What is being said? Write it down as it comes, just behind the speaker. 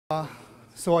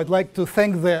So I'd like to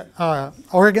thank the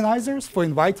organizers for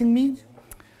inviting me.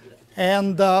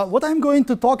 And what I'm going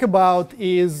to talk about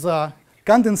is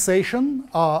condensation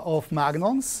of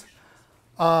Magnons,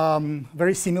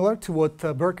 very similar to what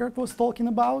Burkhardt was talking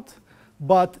about.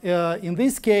 But in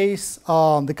this case,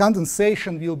 the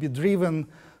condensation will be driven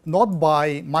not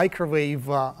by microwave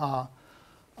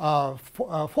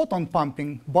photon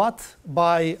pumping, but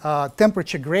by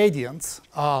temperature gradients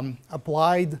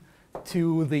applied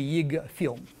to the YIG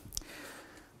film.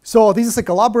 So this is a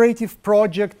collaborative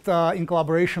project in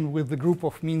collaboration with the group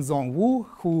of Minzong Wu,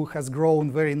 who has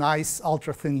grown very nice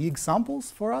ultra-thin YIG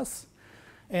samples for us,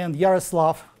 and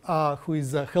Yaroslav, who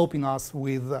is helping us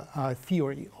with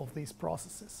theory of these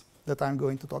processes that I'm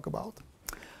going to talk about.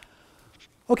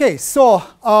 OK, so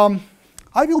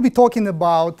I will be talking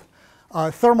about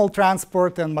thermal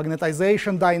transport and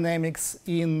magnetization dynamics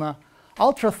in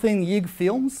ultra-thin YIG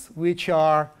films, which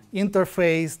are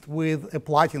interfaced with a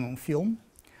platinum film.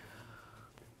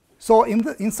 So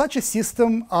in such a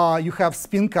system, you have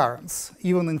spin currents.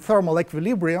 Even in thermal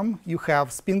equilibrium, you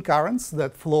have spin currents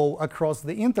that flow across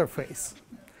the interface.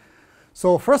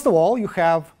 So first of all, you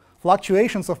have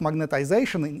fluctuations of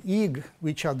magnetization in YIG,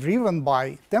 which are driven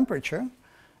by temperature.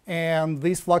 And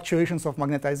these fluctuations of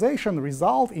magnetization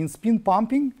result in spin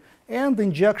pumping and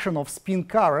injection of spin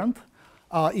current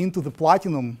into the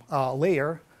platinum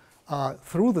layer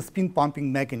through the spin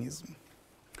pumping mechanism.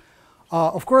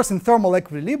 Of course, in thermal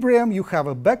equilibrium, you have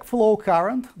a backflow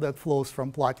current that flows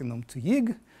from platinum to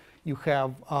YIG. You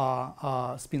have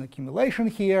spin accumulation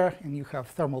here, and you have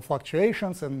thermal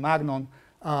fluctuations and Magnon,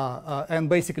 and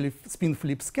basically spin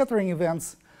flip scattering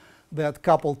events that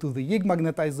couple to the YIG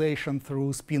magnetization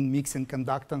through spin mixing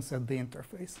conductance at the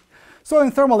interface. So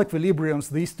in thermal equilibriums,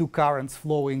 these two currents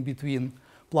flowing between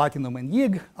platinum and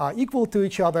YIG are equal to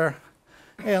each other,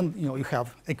 and you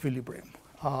have equilibrium.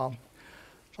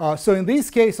 So in this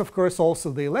case, of course,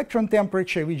 also the electron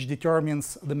temperature, which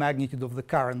determines the magnitude of the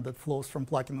current that flows from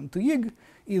platinum to YIG,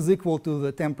 is equal to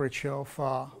the temperature of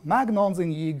Magnons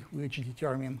in YIG, which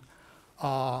determine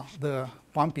the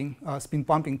spin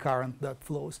pumping current that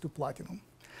flows to platinum.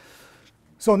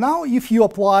 So now if you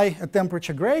apply a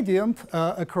temperature gradient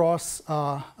across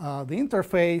the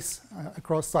interface,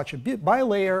 across such a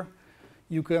bilayer,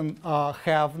 you can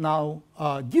have now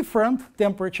different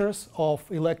temperatures of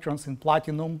electrons in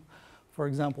platinum, for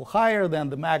example, higher than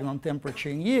the Magnon temperature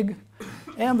in YIG.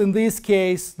 And in this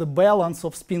case, the balance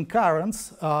of spin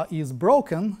currents is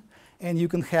broken, and you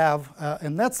can have a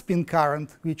net spin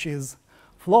current, which is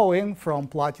flowing from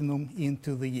platinum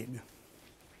into the YIG.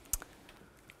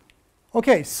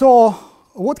 OK, so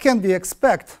what can we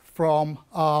expect from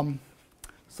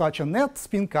such a net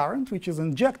spin current, which is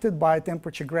injected by a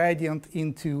temperature gradient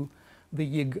into the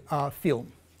YIG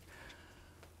film?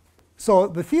 So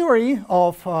the theory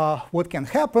of what can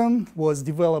happen was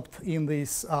developed in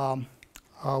these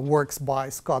works by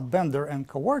Scott Bender and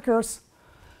coworkers.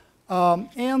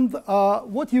 And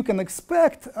what you can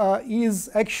expect is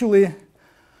actually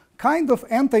kind of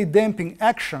anti-damping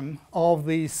action of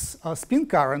this spin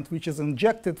current, which is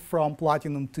injected from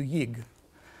platinum to YIG.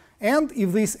 And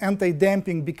if this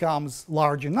anti-damping becomes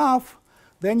large enough,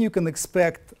 then you can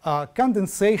expect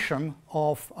condensation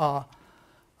of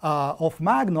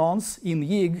Magnons in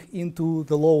YIG into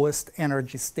the lowest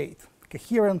energy state,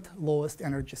 coherent lowest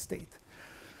energy state.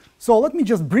 So let me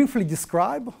just briefly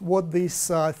describe what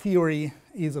this theory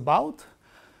is about.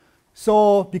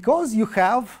 So because you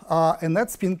have a net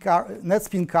spin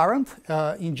current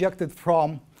injected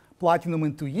from platinum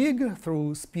into YIG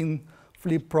through spin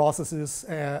flip processes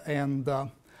and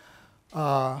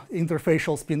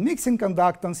interfacial spin mixing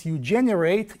conductance, you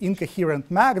generate incoherent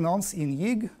Magnons in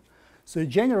YIG. So you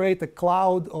generate a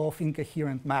cloud of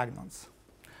incoherent Magnons.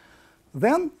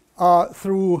 Then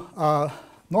through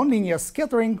nonlinear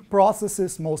scattering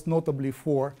processes, most notably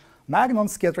for Magnon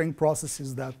scattering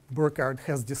processes that Burkhardt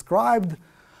has described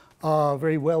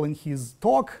very well in his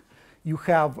talk, you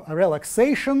have a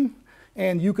relaxation.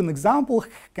 And you can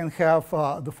have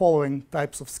the following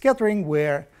types of scattering,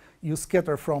 where you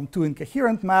scatter from two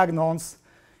incoherent Magnons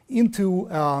into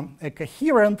a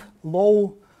coherent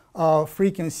low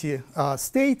frequency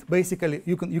state. Basically,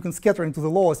 you can scatter into the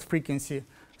lowest frequency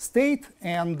state,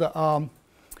 and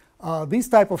this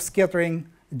type of scattering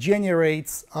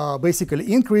generates,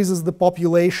 basically increases the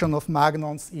population of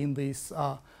Magnons in this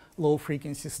low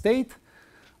frequency state.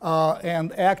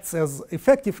 And acts as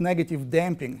effective negative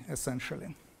damping,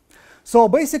 essentially. So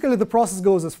basically, the process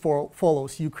goes as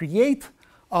follows. You create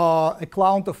a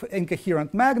cloud of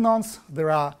incoherent Magnons.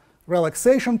 There are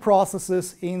relaxation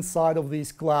processes inside of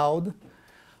this cloud.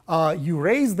 you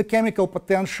raise the chemical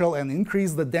potential and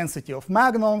increase the density of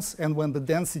magnons, and when the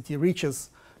density reaches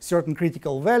certain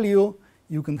critical value,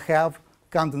 you can have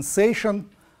condensation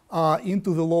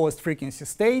into the lowest frequency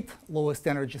state, lowest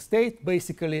energy state,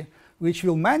 basically, which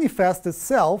will manifest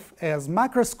itself as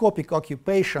macroscopic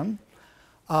occupation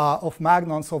of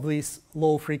magnons of this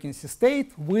low frequency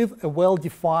state with a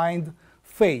well-defined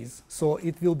phase. So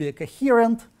it will be a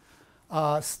coherent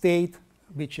state,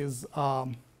 which is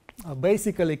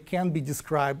basically can be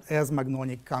described as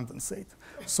magnonic condensate.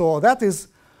 So that is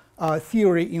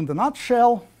theory in the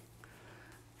nutshell.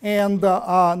 And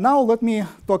now let me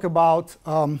talk about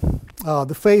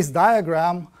the phase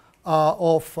diagram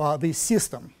of this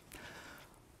system.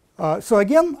 So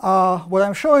again, what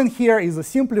I'm showing here is a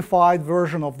simplified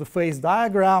version of the phase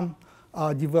diagram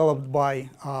developed by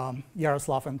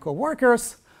Yaroslav and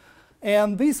co-workers.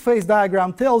 And this phase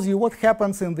diagram tells you what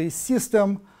happens in this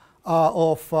system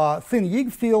of thin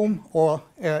Yig film or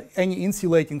any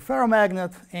insulating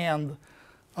ferromagnet and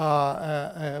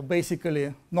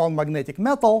basically non-magnetic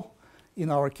metal, in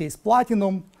our case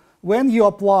platinum, when you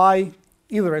apply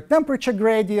either a temperature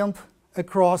gradient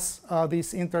across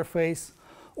this interface,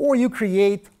 or you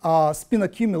create spin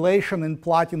accumulation in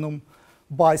platinum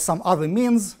by some other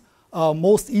means.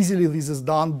 Most easily this is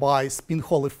done by spin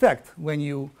Hall effect, when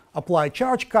you apply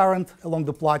charge current along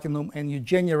the platinum and you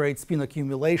generate spin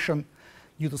accumulation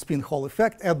due to spin Hall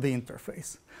effect at the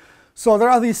interface. So there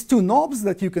are these two knobs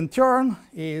that you can turn,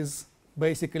 is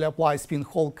basically apply spin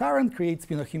Hall current, create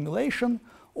spin accumulation,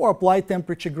 or apply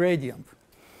temperature gradient.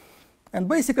 And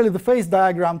basically the phase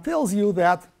diagram tells you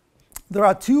that there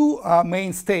are two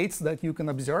main states that you can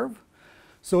observe.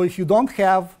 So if you don't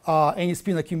have any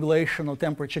spin accumulation or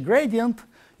temperature gradient,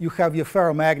 you have your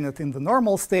ferromagnet in the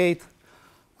normal state,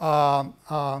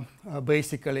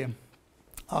 basically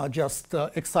just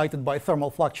excited by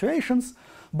thermal fluctuations.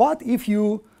 But if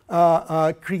you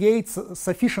create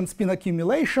sufficient spin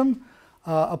accumulation,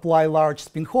 apply large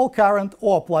spin Hall current,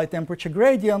 or apply temperature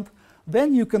gradient,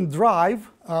 then you can drive,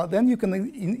 then you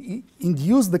can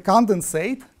induce the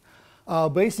condensate.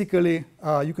 Basically,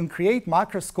 you can create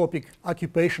macroscopic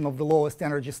occupation of the lowest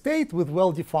energy state with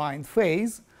well-defined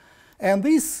phase. And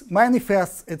this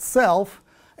manifests itself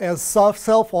as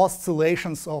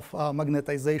self-oscillations of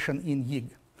magnetization in Yig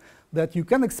that you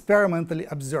can experimentally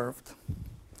observe.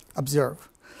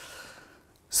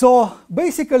 So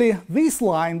basically, this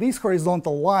line, this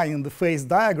horizontal line in the phase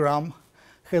diagram,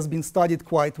 has been studied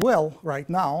quite well right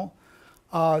now.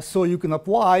 So you can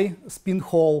apply spin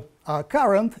Hall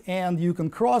current, and you can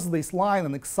cross this line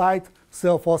and excite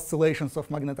self-oscillations of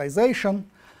magnetization.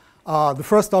 The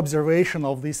first observation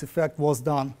of this effect was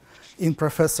done in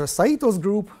Professor Saito's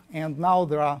group, and now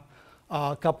there are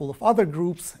a couple of other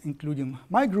groups, including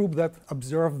my group, that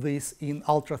observe this in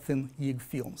ultra-thin Yig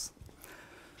films.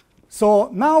 So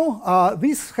now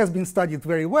this has been studied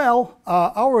very well.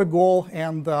 Our goal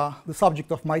and the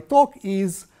subject of my talk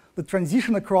is the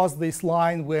transition across this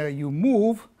line where you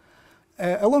move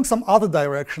along some other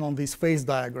direction on this phase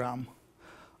diagram,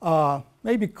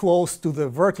 maybe close to the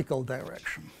vertical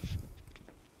direction.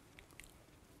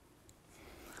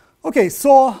 Okay,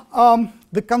 so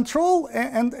the control,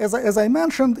 and as I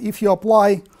mentioned, if you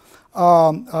apply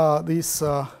this,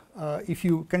 if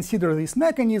you consider this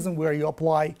mechanism where you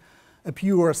apply a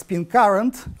pure spin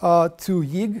current to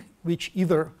Yig, which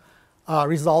either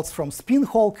results from spin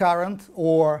Hall current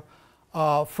or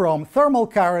from thermal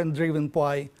current driven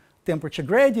by temperature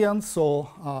gradient,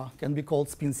 so can be called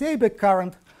spin-Seebeck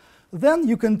current, then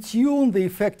you can tune the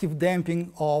effective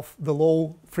damping of the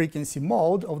low frequency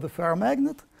mode of the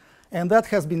ferromagnet, and that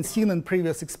has been seen in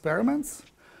previous experiments.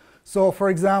 So for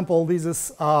example, this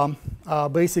is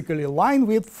basically line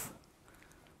width.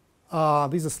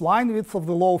 This is line width of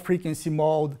the low frequency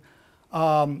mode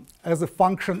as a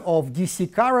function of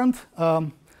DC current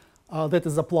that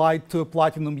is applied to a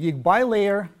platinum Yig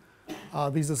bilayer.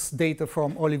 This is data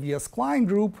from Olivier's Klein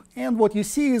group. And what you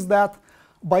see is that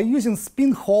by using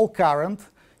spin Hall current,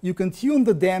 you can tune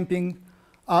the damping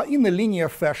in a linear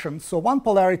fashion. So one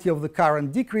polarity of the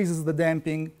current decreases the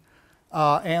damping,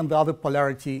 and the other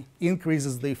polarity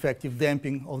increases the effective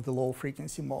damping of the low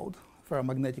frequency mode,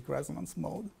 ferromagnetic resonance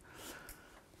mode.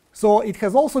 So it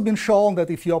has also been shown that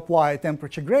if you apply a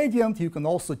temperature gradient, you can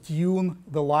also tune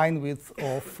the line width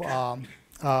of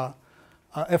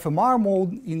FMR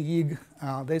mode in Yig.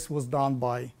 This was done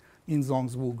by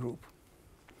Inzong's Wu group.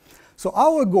 So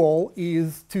our goal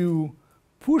is to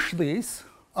push this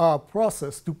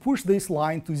process, to push this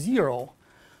line to zero,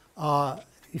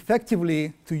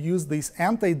 effectively to use this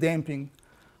anti-damping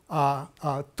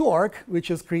torque,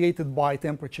 which is created by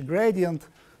temperature gradient,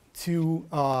 to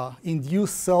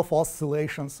induce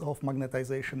self-oscillations of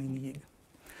magnetization in YIG.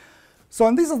 So,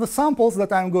 and these are the samples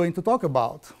that I'm going to talk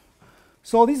about.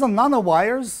 So these are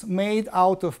nanowires made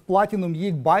out of platinum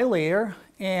YIG bilayer,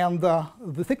 and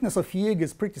the thickness of YIG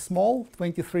is pretty small,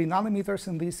 23 nanometers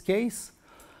in this case.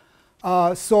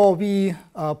 So we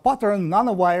pattern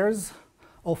nanowires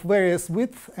of various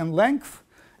width and length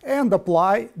and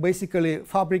apply, basically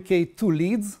fabricate two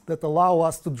leads that allow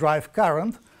us to drive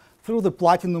current through the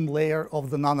platinum layer of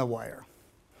the nanowire.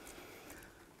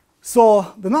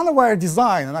 So the nanowire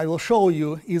design, and I will show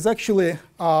you, is actually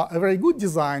a very good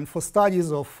design for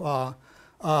studies of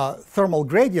thermal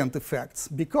gradient effects,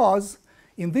 because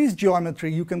in this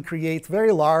geometry you can create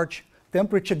very large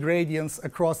temperature gradients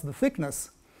across the thickness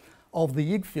of the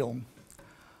YIG film.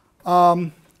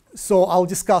 So I'll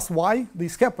discuss why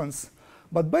this happens.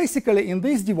 But basically in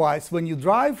this device, when you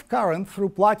drive current through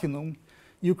platinum,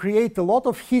 you create a lot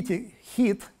of heat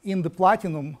in the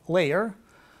platinum layer,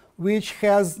 which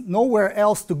has nowhere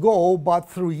else to go but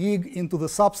through YIG into the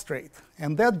substrate.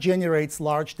 And that generates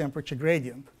large temperature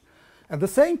gradient. At the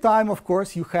same time, of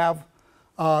course, you have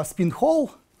spin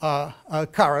hole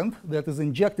current that is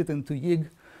injected into YIG.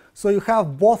 So you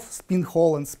have both spin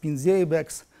hole and spin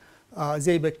Seebeck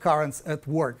currents at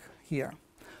work here.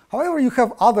 However, you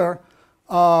have other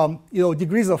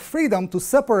degrees of freedom to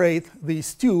separate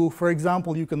these two. For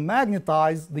example, you can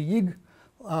magnetize the YIG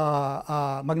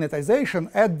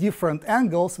magnetization at different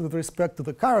angles with respect to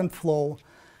the current flow,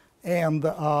 and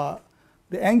the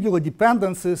angular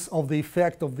dependencies of the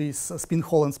effect of this spin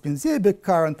hole and spin Seebeck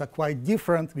current are quite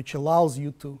different, which allows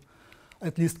you to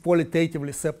at least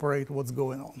qualitatively separate what's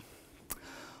going on.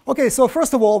 Okay, so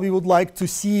first of all, we would like to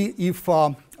see if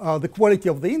the quality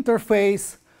of the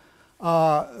interface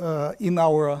in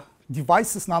our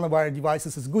devices, nanowire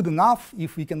devices, is good enough,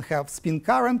 if we can have spin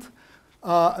current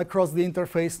across the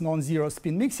interface, non-zero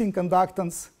spin mixing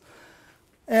conductance.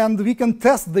 And we can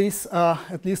test this,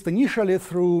 at least initially,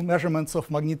 through measurements of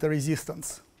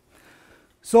magnetoresistance.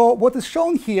 So what is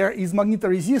shown here is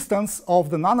magnetoresistance of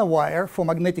the nanowire for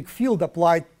magnetic field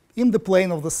applied in the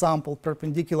plane of the sample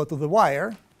perpendicular to the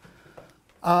wire.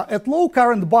 At low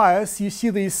current bias, you see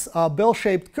this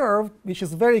bell-shaped curve, which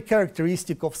is very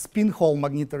characteristic of spin hole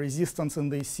magnetoresistance in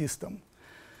this system.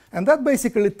 And that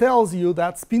basically tells you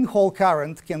that spin hole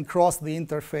current can cross the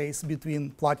interface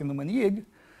between platinum and YIG.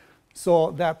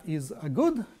 So that is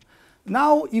good.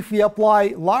 Now, if we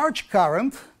apply large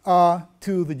current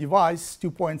to the device,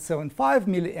 2.75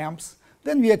 milliamps,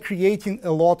 then we are creating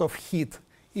a lot of heat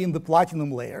in the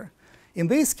platinum layer. In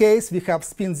this case, we have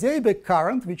spin Seebeck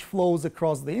current, which flows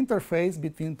across the interface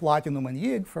between platinum and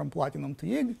YIG, from platinum to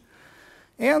YIG.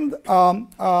 And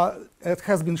it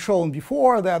has been shown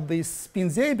before that this spin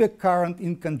Seebeck current,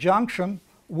 in conjunction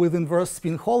with inverse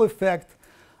spin hole effect,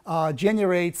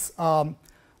 generates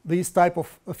this type of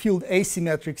field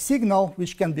asymmetric signal,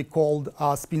 which can be called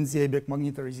spin Seebeck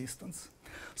magnetoresistance.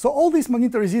 So all these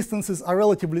magnetoresistance are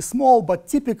relatively small, but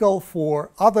typical for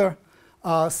other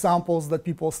samples that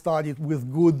people studied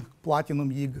with good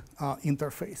platinum YIG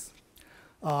interface.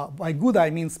 By good, I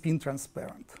mean spin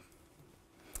transparent.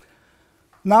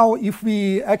 Now, if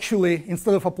we actually,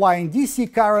 instead of applying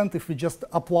DC current, if we just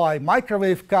apply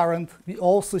microwave current, we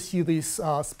also see this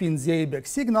spin Seebeck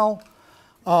signal.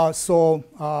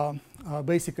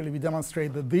 Basically, we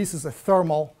demonstrate that this is a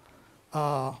thermal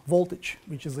voltage,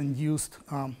 which is induced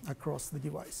across the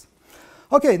device.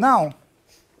 Okay, now,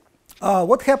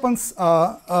 what happens,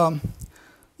 can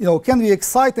we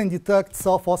excite and detect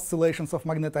self-oscillations of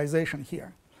magnetization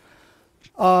here?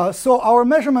 So our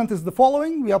measurement is the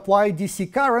following. We apply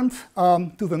DC current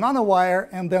to the nanowire,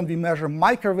 and then we measure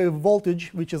microwave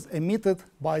voltage, which is emitted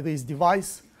by this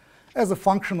device as a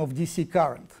function of DC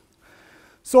current.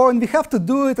 So, and we have to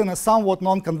do it in a somewhat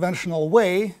non-conventional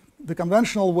way. The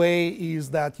conventional way is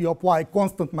that you apply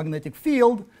constant magnetic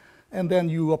field, and then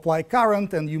you apply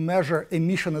current, and you measure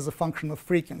emission as a function of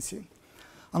frequency.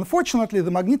 Unfortunately,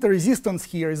 the magnetoresistance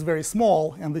here is very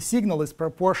small, and the signal is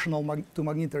proportional to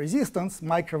magnetoresistance.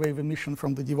 Microwave emission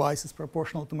from the device is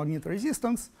proportional to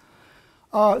magnetoresistance.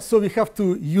 So we have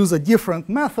to use a different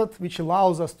method, which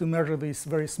allows us to measure this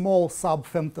very small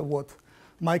sub-femtowatt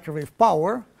microwave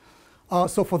power.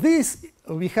 So for this,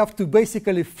 we have to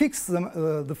basically fix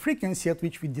the frequency at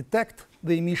which we detect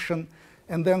the emission,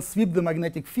 and then sweep the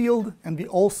magnetic field, and we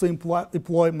also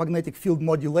employ magnetic field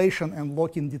modulation and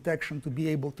lock-in detection to be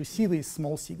able to see this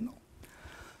small signal.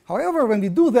 However, when we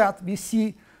do that, we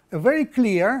see a very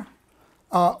clear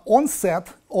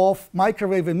onset of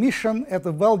microwave emission at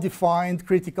a well-defined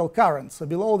critical current. So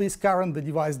below this current, the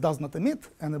device does not emit,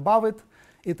 and above it,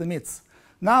 it emits.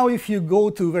 Now, if you go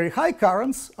to very high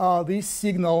currents, this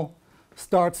signal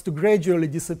starts to gradually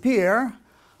disappear.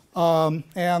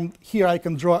 And here I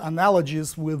can draw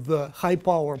analogies with the high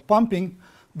power pumping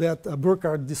that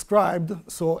Burkhardt described.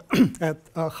 So at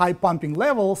high pumping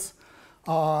levels,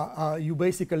 you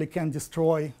basically can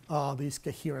destroy this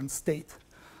coherent state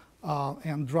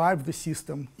and drive the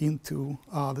system into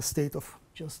the state of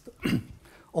just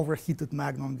overheated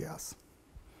Magnon gas.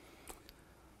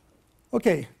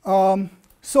 OK,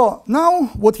 so now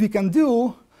what we can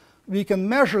do, we can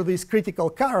measure this critical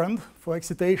current for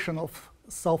excitation of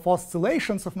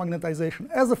self-oscillations of magnetization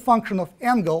as a function of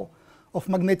angle of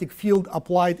magnetic field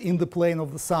applied in the plane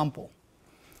of the sample.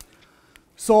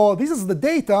 So this is the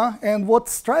data, and what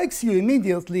strikes you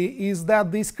immediately is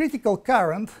that this critical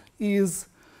current is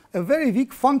a very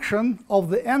weak function of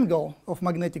the angle of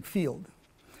magnetic field.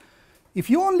 If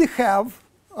you only have,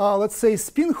 let's say,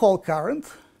 spin Hall current,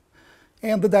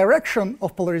 and the direction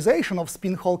of polarization of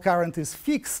spin Hall current is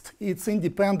fixed, it's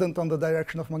independent on the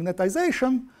direction of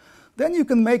magnetization, then you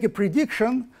can make a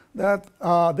prediction that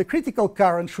the critical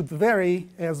current should vary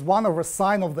as 1 over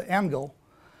sine of the angle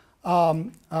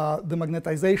the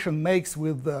magnetization makes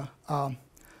with the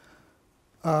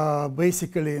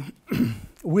basically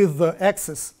with the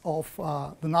axis of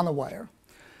the nanowire.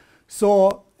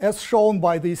 So as shown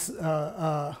by this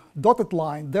dotted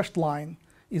line, dashed line,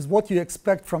 is what you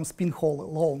expect from spin Hall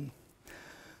alone.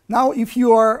 Now, if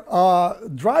you are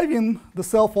driving the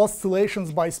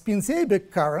self-oscillations by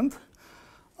spin-Seebeck current,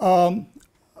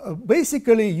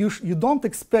 basically you don't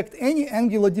expect any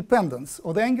angular dependence,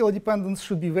 or the angular dependence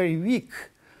should be very weak.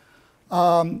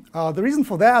 The reason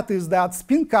for that is that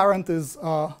spin current is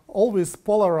always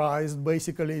polarized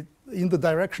basically in the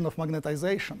direction of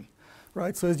magnetization,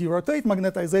 right? So as you rotate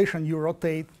magnetization, you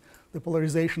rotate the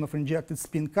polarization of injected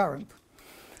spin current.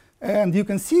 And you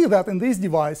can see that in this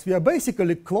device, we are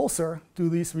basically closer to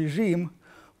this regime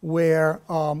where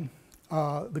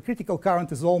the critical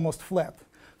current is almost flat.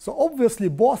 So obviously,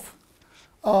 both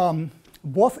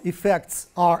effects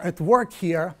are at work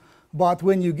here. But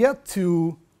when you get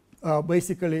to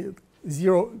basically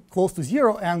close to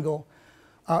zero angle,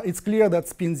 it's clear that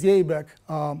spin-Seebeck,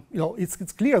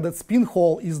 it's clear that spin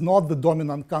Hall is not the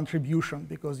dominant contribution,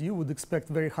 because you would expect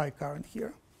very high current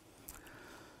here.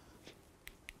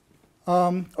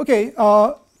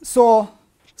 So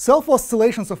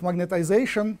self-oscillations of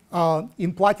magnetization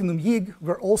in platinum YIG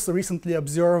were also recently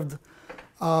observed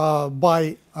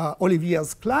by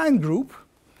Olivier's Klein group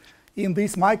in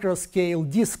these microscale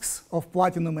disks of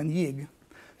platinum and YIG.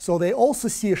 So they also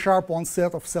see a sharp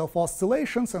onset of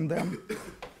self-oscillations, and then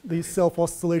these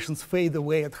self-oscillations fade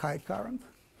away at high current.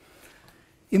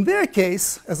 In their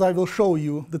case, as I will show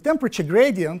you, the temperature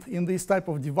gradient in this type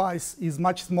of device is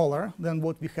much smaller than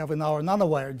what we have in our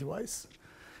nanowire device.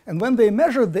 And when they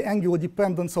measured the angular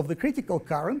dependence of the critical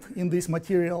current in this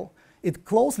material, it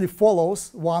closely follows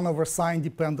 1 over sine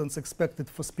dependence expected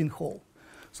for spin Hall.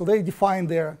 So they define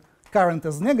their current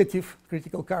as negative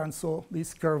critical current, so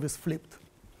this curve is flipped.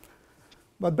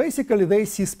 But basically, they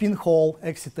see spin Hall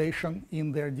excitation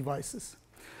in their devices.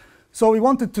 So we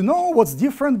wanted to know what's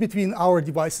different between our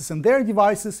devices and their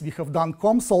devices. We have done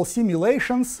COMSOL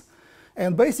simulations.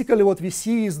 And basically, what we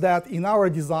see is that in our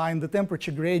design, the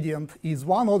temperature gradient is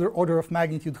 1 order of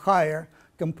magnitude higher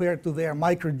compared to their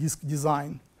microdisk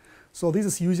design. So this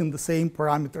is using the same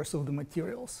parameters of the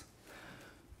materials.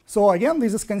 So again,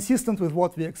 this is consistent with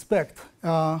what we expect.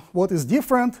 What is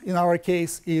different in our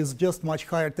case is just much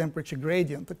higher temperature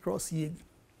gradient across YIG.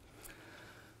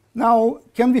 Now,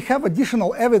 can we have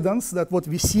additional evidence that what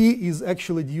we see is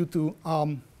actually due to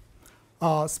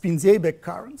spin-Seebeck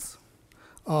currents?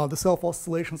 The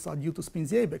self-oscillations are due to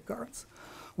spin-Seebeck currents.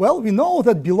 Well, we know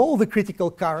that below the critical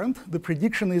current, the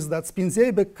prediction is that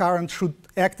spin-Seebeck current should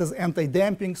act as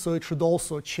anti-damping, so it should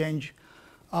also change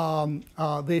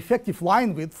the effective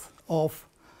line width of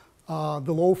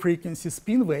the low-frequency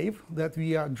spin wave that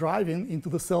we are driving into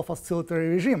the self-oscillatory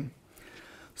regime.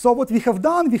 So what we have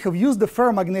done, we have used the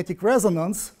ferromagnetic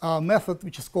resonance method,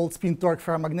 which is called spin-torque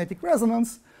ferromagnetic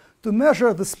resonance, to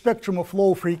measure the spectrum of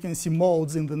low-frequency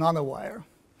modes in the nanowire.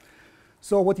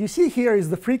 So what you see here is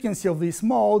the frequency of these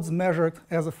modes measured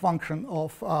as a function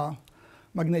of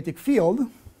magnetic field.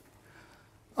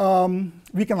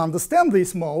 We can understand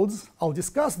these modes. I'll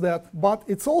discuss that. But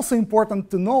it's also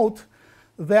important to note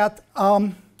that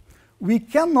we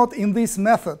cannot, in this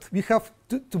method, we have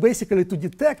to basically to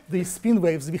detect these spin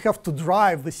waves, we have to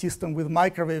drive the system with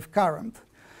microwave current.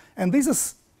 And this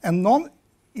is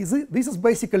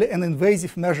basically an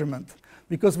invasive measurement,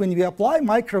 because when we apply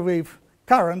microwave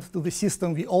current to the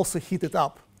system, we also heat it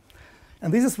up.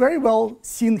 And this is very well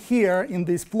seen here in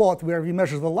this plot where we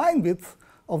measure the line width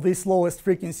of this lowest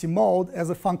frequency mode as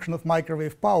a function of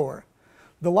microwave power.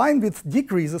 The line width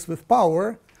decreases with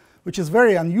power, which is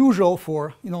very unusual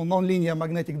for nonlinear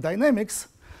magnetic dynamics.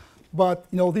 But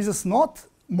this is not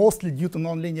mostly due to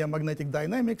nonlinear magnetic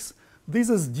dynamics. This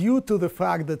is due to the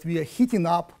fact that we are heating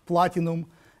up platinum,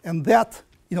 and that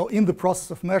in the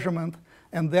process of measurement,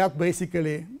 and that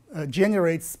basically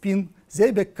generates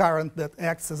spin-Seebeck current that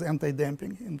acts as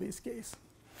anti-damping in this case.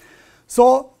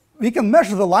 So we can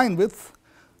measure the line width.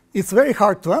 It's very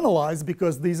hard to analyze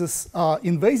because this is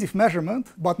invasive measurement,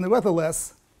 but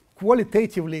nevertheless,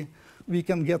 qualitatively, we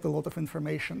can get a lot of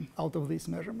information out of these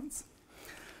measurements.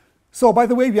 So by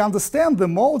the way, we understand the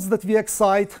modes that we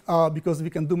excite because we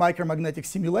can do micromagnetic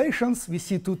simulations. We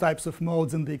see two types of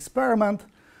modes in the experiment,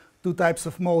 two types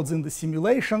of modes in the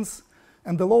simulations.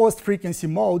 And the lowest frequency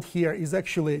mode here is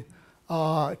actually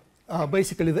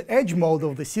basically the edge mode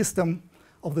of the system,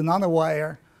 of the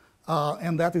nanowire.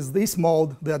 And that is this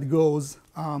mode that goes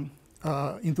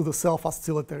into the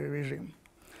self-oscillatory regime.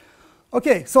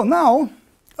 OK, so now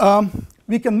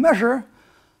we can measure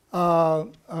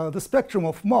the spectrum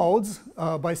of modes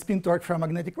by spin-torque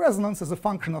ferromagnetic resonance as a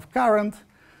function of current.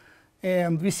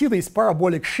 And we see this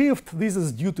parabolic shift. This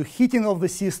is due to heating of the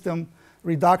system,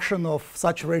 reduction of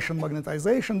saturation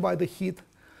magnetization by the heat.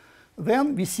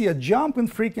 Then we see a jump in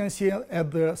frequency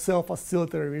at the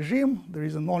self-oscillatory regime. There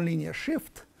is a nonlinear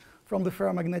shift from the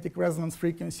ferromagnetic resonance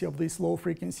frequency of this low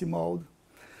frequency mode.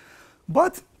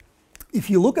 But if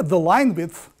you look at the line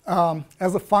width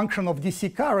as a function of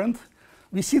DC current,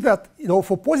 we see that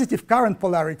for positive current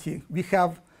polarity, we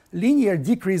have linear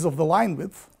decrease of the line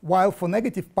width, while for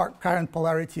negative current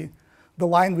polarity, the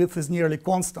line width is nearly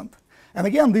constant. And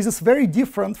again, this is very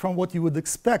different from what you would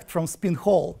expect from spin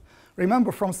Hall.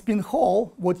 Remember, from spin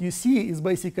Hall, what you see is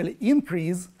basically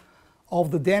increase of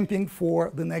the damping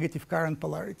for the negative current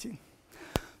polarity.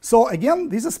 So again,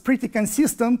 this is pretty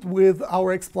consistent with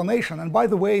our explanation. And by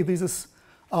the way, this is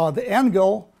the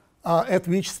angle at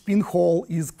which spin Hall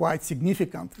is quite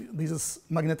significant. This is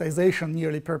magnetization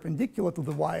nearly perpendicular to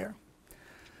the wire.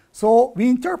 So we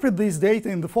interpret this data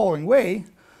in the following way.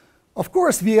 Of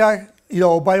course, we are,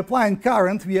 by applying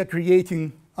current, we are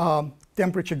creating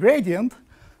temperature gradient.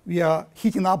 We are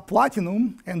heating up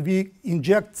platinum, and we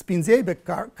inject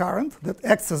spin-Seebeck current that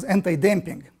acts as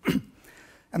anti-damping.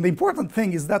 And the important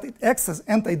thing is that it acts as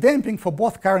anti-damping for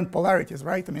both current polarities,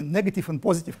 right? I mean, negative and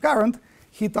positive current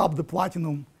heat up the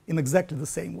platinum in exactly the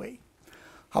same way.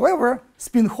 However,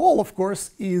 spin Hall, of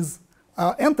course, is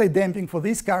anti-damping for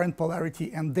this current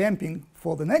polarity and damping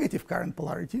for the negative current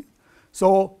polarity.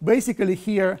 So basically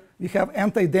here we have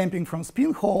anti-damping from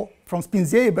spin Hall, from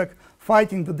spin-Seebeck,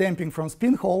 fighting the damping from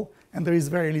spin Hall, and there is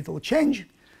very little change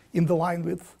in the line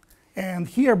width. And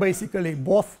here basically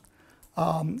both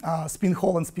spin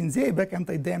Hall and spin-Seebeck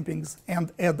anti-dampings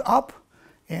and add up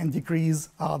and decrease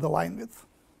the line width.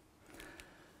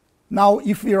 Now,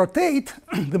 if we rotate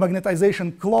the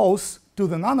magnetization close to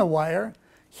the nanowire,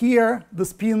 here the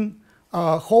spin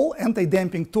Hall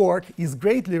anti-damping torque is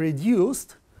greatly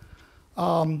reduced,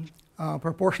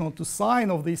 proportional to sine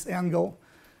of this angle.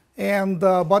 And,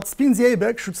 but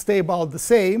spin-Seebeck should stay about the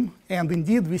same. And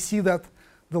indeed, we see that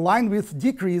the line width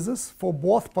decreases for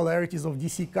both polarities of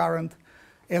DC current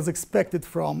as expected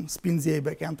from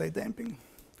spin-Seebeck anti-damping.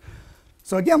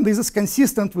 So again, this is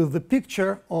consistent with the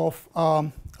picture of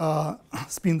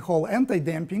spin Hall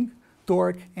anti-damping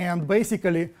torque. And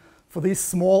basically, for these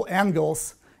small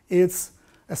angles, it's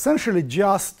essentially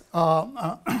just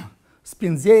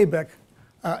spin-Seebeck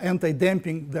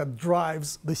anti-damping that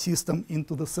drives the system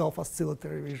into the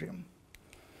self-oscillatory regime.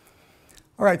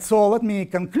 All right, so let me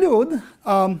conclude.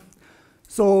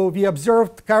 So we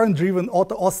observed current-driven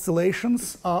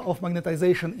auto-oscillations of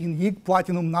magnetization in YIG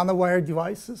platinum nanowire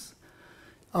devices.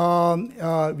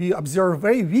 We observe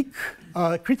very weak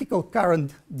critical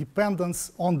current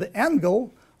dependence on the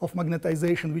angle of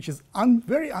magnetization, which is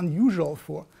very unusual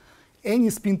for any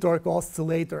spin torque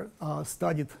oscillator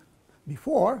studied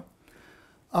before.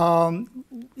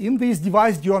 In this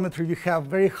device geometry, we have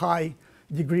very high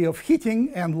degree of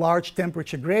heating and large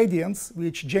temperature gradients,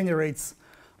 which generates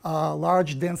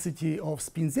large density of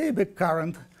spin-Seebeck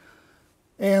current.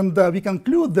 And we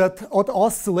conclude that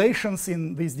oscillations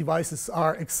in these devices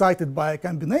are excited by a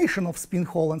combination of spin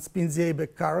Hall and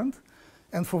spin-Seebeck current.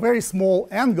 And for very small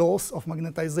angles of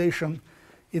magnetization,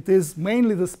 it is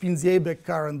mainly the spin-Seebeck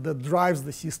current that drives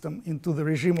the system into the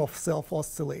regime of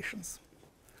self-oscillations.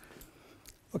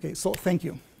 OK, so thank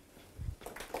you.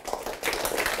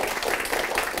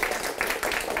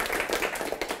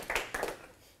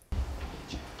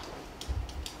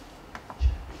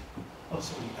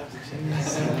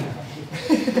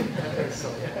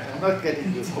 I'm not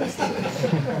getting this whole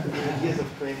stuff. Years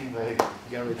of training by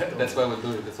Gary. That's why we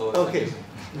do it. It's all okay.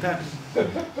 Time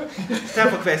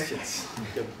for questions.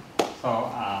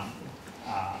 So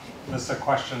this is a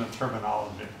question of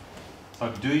terminology.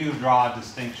 So do you draw a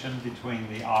distinction between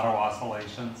the auto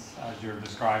oscillations as you're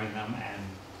describing them and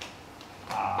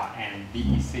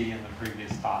BEC in the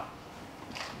previous thought?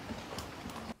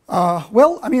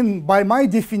 Well, I mean, by my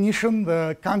definition,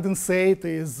 the condensate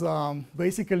is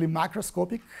basically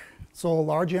macroscopic, so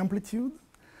large amplitude,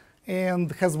 and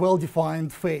has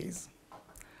well-defined phase.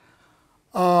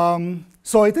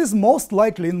 So it is most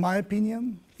likely, in my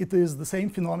opinion, it is the same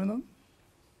phenomenon.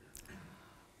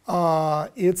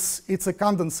 It's a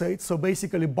condensate, so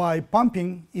basically by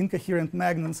pumping incoherent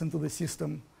magnons into the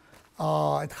system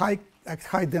at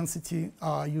high density,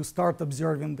 you start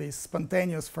observing this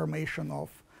spontaneous formation of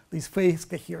this phase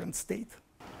coherent state.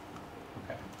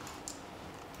 Okay.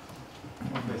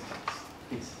 More questions,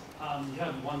 please. You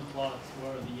have one plot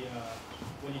where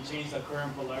when you change the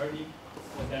current polarity,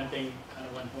 the damping kind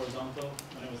of went horizontal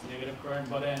when it was negative current,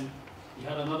 but then you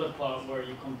had another plot where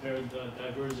you compared the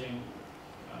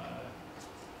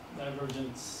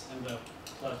divergence and the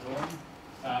plateauing,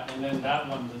 and then that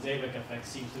one, the Seebeck effect,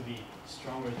 seems to be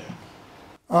stronger there.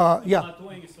 Yeah.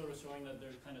 Plateauing is sort of showing that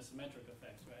they're kind of symmetric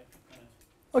effects, right?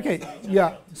 Okay,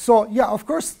 yeah. So, yeah, of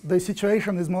course, the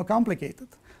situation is more complicated.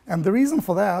 And the reason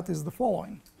for that is the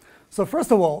following. So,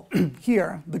 first of all,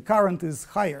 here, the current is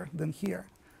higher than here.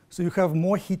 So you have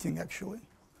more heating, actually,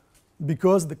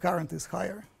 because the current is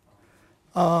higher.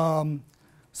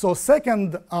 So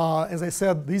second, as I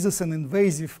said, this is an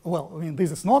invasive, well, I mean,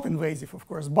 this is not invasive, of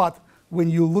course, but when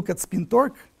you look at spin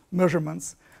torque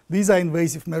measurements, these are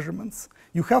invasive measurements.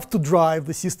 You have to drive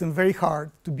the system very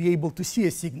hard to be able to see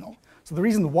a signal. So the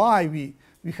reason why we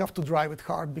have to drive it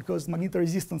hard, because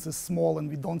magnetoresistance is small and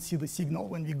we don't see the signal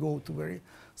when we go to very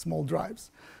small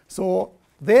drives. So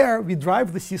there we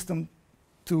drive the system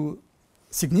to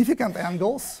significant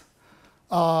angles.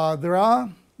 There are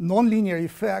nonlinear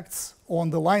effects on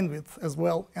the line width as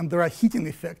well, and there are heating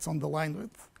effects on the line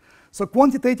width. So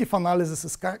quantitative analysis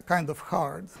is kind of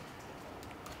hard.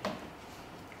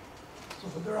 So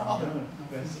there are other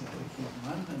questions.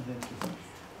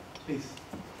 Please.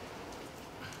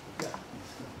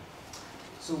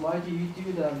 So why do you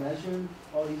do the measure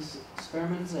all these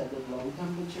experiments at the low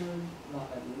temperature, not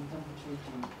at room temperature?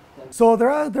 So there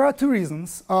are two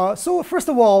reasons. So first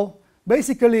of all,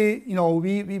 basically,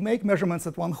 we make measurements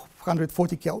at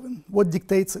 140 Kelvin. What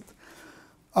dictates it?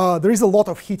 There is a lot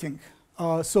of heating.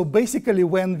 So basically,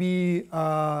 when we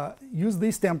use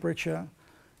this temperature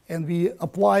and we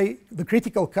apply the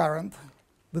critical current,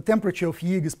 the temperature of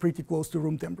YIG is pretty close to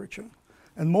room temperature.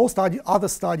 And most other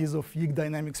studies of YIG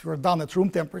dynamics were done at room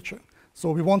temperature.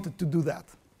 So we wanted to do that.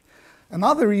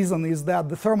 Another reason is that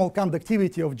the thermal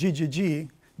conductivity of GGG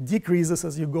increases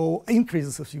as you go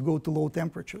to low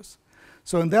temperatures.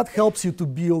 So and that helps you to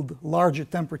build larger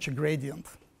temperature gradient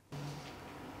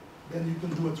than you can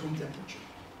do at room temperature.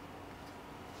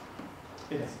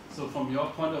 Yes. So from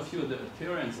your point of view, the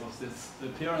appearance of this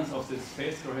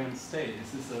phase coherent state,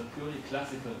 is this a purely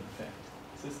classical effect?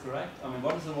 Is this correct? I mean,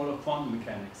 what is the role of quantum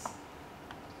mechanics?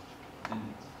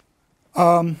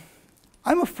 I'm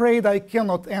afraid I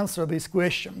cannot answer this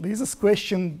question. This is a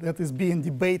question that is being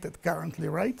debated currently,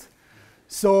 right?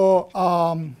 So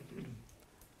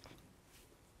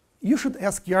you should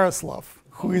ask Yaroslav,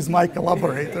 who is my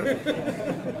collaborator.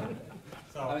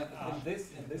 So, I mean,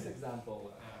 in this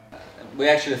example, we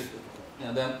actually,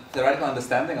 the theoretical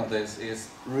understanding of this is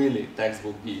really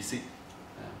textbook BEC.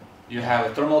 You have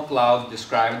a thermal cloud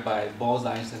described by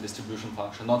Bose-Einstein distribution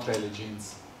function, not Rayleigh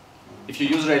jeans. If you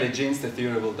use Rayleigh jeans, the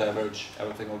theory will diverge.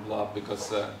 Everything will blow up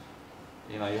because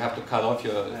you have to cut off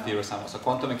your theory somehow. So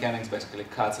quantum mechanics basically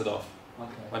cuts it off.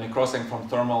 Okay. When you're crossing from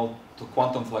thermal to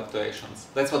quantum fluctuations,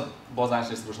 that's what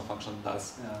Bose-Einstein distribution function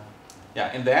does.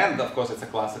 Yeah. In the end, of course, it's a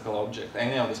classical object.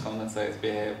 Any of these condensates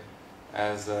behave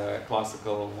as a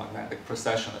classical magnetic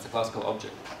precession. It's a classical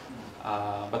object.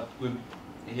 But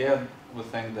here we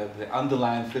think that the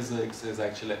underlying physics is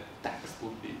actually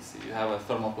textbook BEC. You have a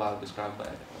thermal cloud described by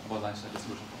Bose-Einstein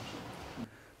distribution function.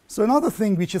 So another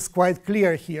thing which is quite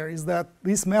clear here is that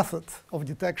this method of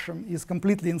detection is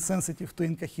completely insensitive to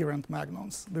incoherent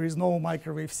magnons. There is no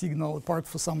microwave signal apart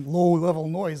from some low-level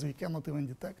noise we cannot even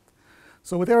detect.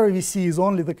 So whatever we see is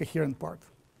only the coherent part.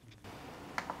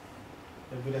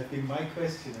 That would have been my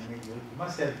question. I mean, you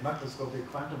must have macroscopic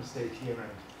quantum state here,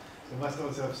 and you must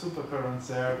also have supercurrents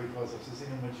there because of this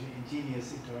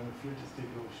ingenious internal field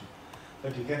distribution.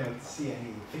 But you cannot see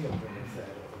any fingerprint of that,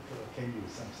 or can you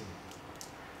something?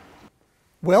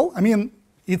 Well, I mean,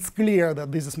 it's clear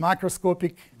that this is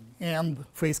macroscopic and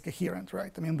phase coherent,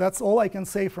 right? I mean, that's all I can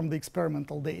say from the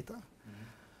experimental data.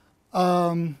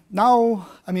 Now,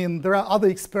 I mean, there are other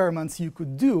experiments you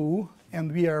could do,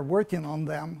 and we are working on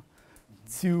them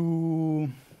to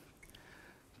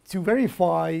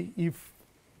verify if,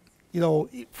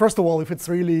 first of all, if it's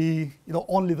really,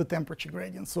 only the temperature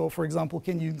gradient. So, for example,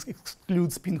 can you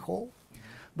exclude spin Hall?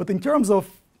 But in terms of,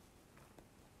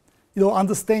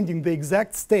 understanding the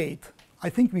exact state, I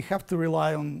think we have to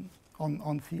rely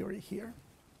on theory here.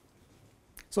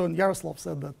 So Yaroslav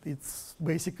said that it's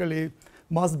basically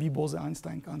must be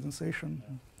Bose-Einstein condensation.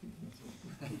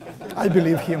 I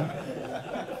believe him.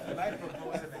 I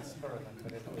propose an experiment.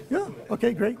 Yeah,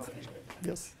 okay, great.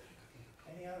 Yes.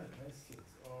 Any other questions,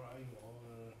 or are you all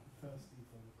thirsty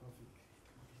for the coffee?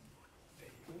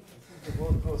 I think the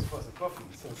world goes for the coffee,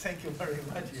 so thank you very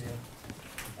much, Ian.